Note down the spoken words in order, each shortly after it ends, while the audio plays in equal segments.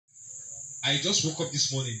I just woke up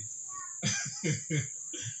this morning.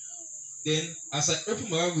 Then, as I open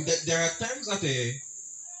my Bible, there are times that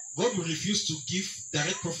God will refuse to give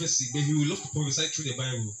direct prophecy, but He will love to prophesy through the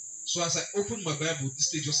Bible. So, as I opened my Bible, this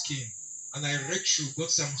page just came, and I read through.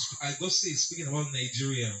 God said, God said, He's speaking about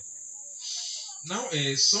Nigeria. Now,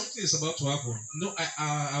 something is about to happen. No,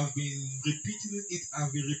 I've been repeating it.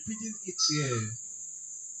 I've been repeating it here.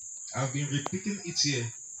 I've been repeating it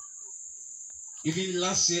here. Even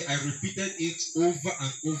last year, I repeated it over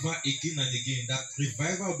and over again and again that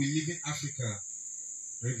revival will be leaving Africa.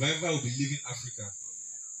 Revival will be leaving Africa.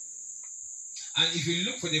 And if you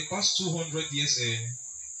look for the past 200 years,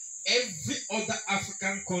 every other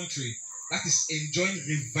African country that is enjoying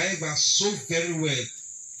revival so very well,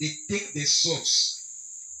 they take the source.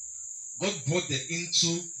 God brought them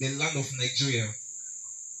into the land of Nigeria.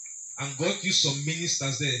 And God used some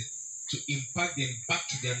ministers there to impact them back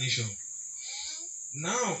to their nation.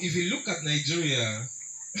 Now, if you look at Nigeria,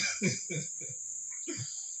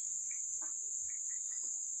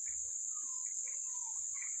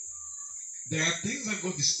 there are things that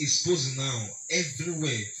God is exposing now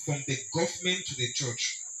everywhere, from the government to the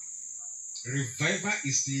church. Revival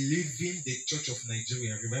is leaving the church of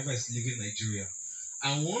Nigeria. Revival is leaving Nigeria.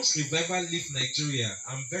 And once revival leaves Nigeria,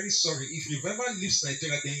 I'm very sorry, if revival leaves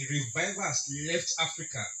Nigeria, then revival has left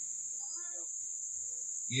Africa.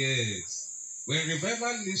 Yes. When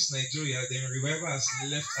revival leaves Nigeria, then revival has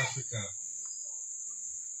left Africa.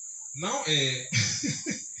 Now, it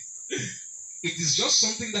is just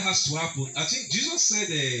something that has to happen. I think Jesus said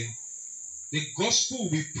the gospel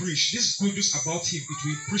will be preached. This good news about Him, it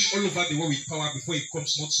will be preached all over the world with power before He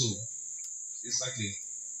comes, not so. Exactly.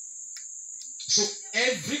 So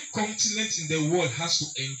every continent in the world has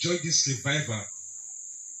to enjoy this revival,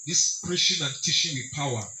 this preaching and teaching with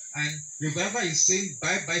power. And revival is saying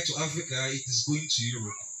bye-bye to Africa, it is going to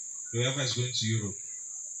Europe. Revival is going to Europe.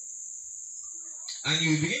 And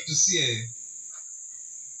you will begin to see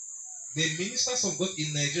the ministers of God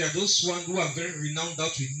in Nigeria, those ones who are very renowned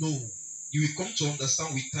that we know, you will come to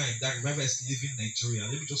understand with time that revival is leaving Nigeria.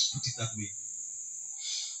 Let me just put it that way.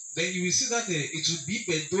 Then you will see that it will be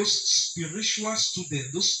by those spiritual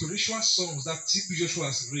students, those spiritual sons that TB Joshua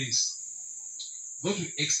has raised. God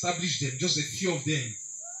will establish them, just a few of them,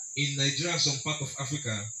 in Nigeria and some part of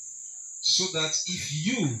Africa. So that if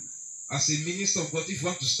you, as a minister of God, if you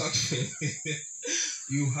want to start,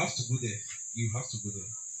 you have to go there. You have to go there.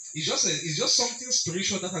 It's just something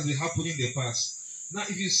spiritual that has been happening in the past. Now,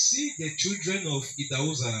 if you see the children of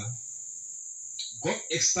Idahosa, God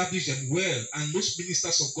established them well, and those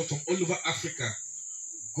ministers of God from all over Africa,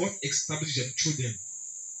 God established them through them.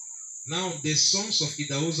 Now, the sons of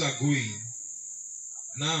Idahosa are going.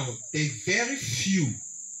 Now, the very few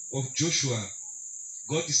of Joshua,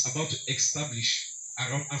 God is about to establish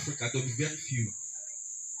around Africa. There will be very few.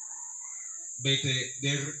 But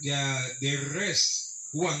the rest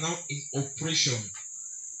who are now in operation,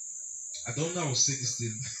 I don't know how to say this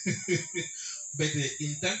thing. But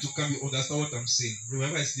in time to come, you understand what I'm saying.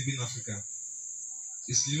 Remember, it's leaving Africa.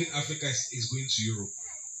 It's leaving Africa, is going to Europe.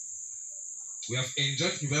 We have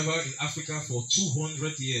enjoyed revival in Africa for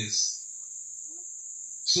 200 years.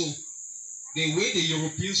 So, the way the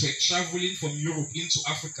Europeans were traveling from Europe into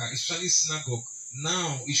Africa, especially synagogue,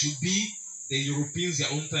 now it should be the Europeans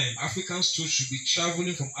their own time. Africans too should be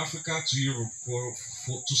traveling from Africa to Europe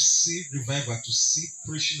to see revival, to see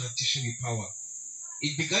preaching and teaching with power.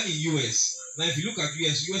 It began in US. Now, if you look at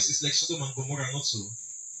US is like Sodom and Gomorrah, not so.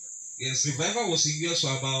 Yes, revival was in US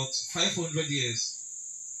for about 500 years.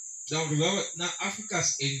 Now Africa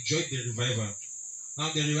has enjoyed the revival.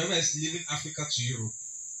 Now the revival is leaving Africa to Europe.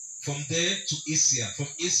 From there to Asia, from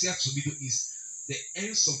Asia to Middle East. The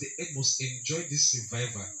ends of the earth must enjoy this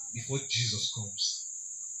revival before Jesus comes.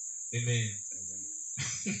 Amen.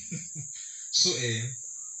 So,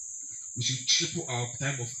 we should triple our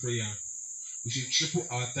time of prayer. We should triple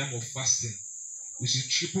our time of fasting. We should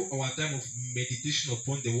triple our time of meditation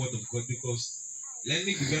upon the word of God, because let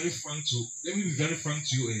me be very frank to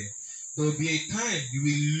you. There will be a time you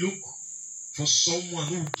will look for someone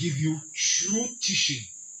who will give you true teaching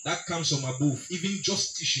that comes from above. Even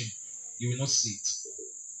just teaching, you will not see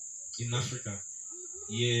it in Africa.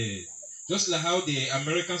 Yeah. Just like how the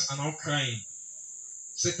Americans are now crying.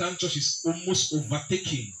 Satan church is almost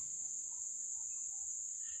overtaking.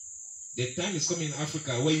 The time is coming in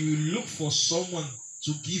Africa where you look for someone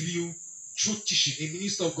to give you true teaching, a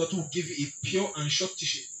minister of God who will give you a pure and short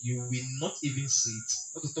teaching. You will not even see it.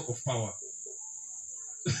 Not to talk of power.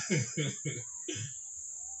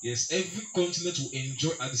 Yes, every continent will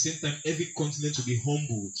enjoy at the same time. Every continent will be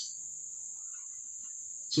humbled.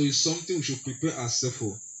 So it's something we should prepare ourselves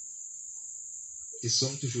for. is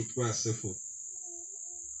something to prepare ourselves for.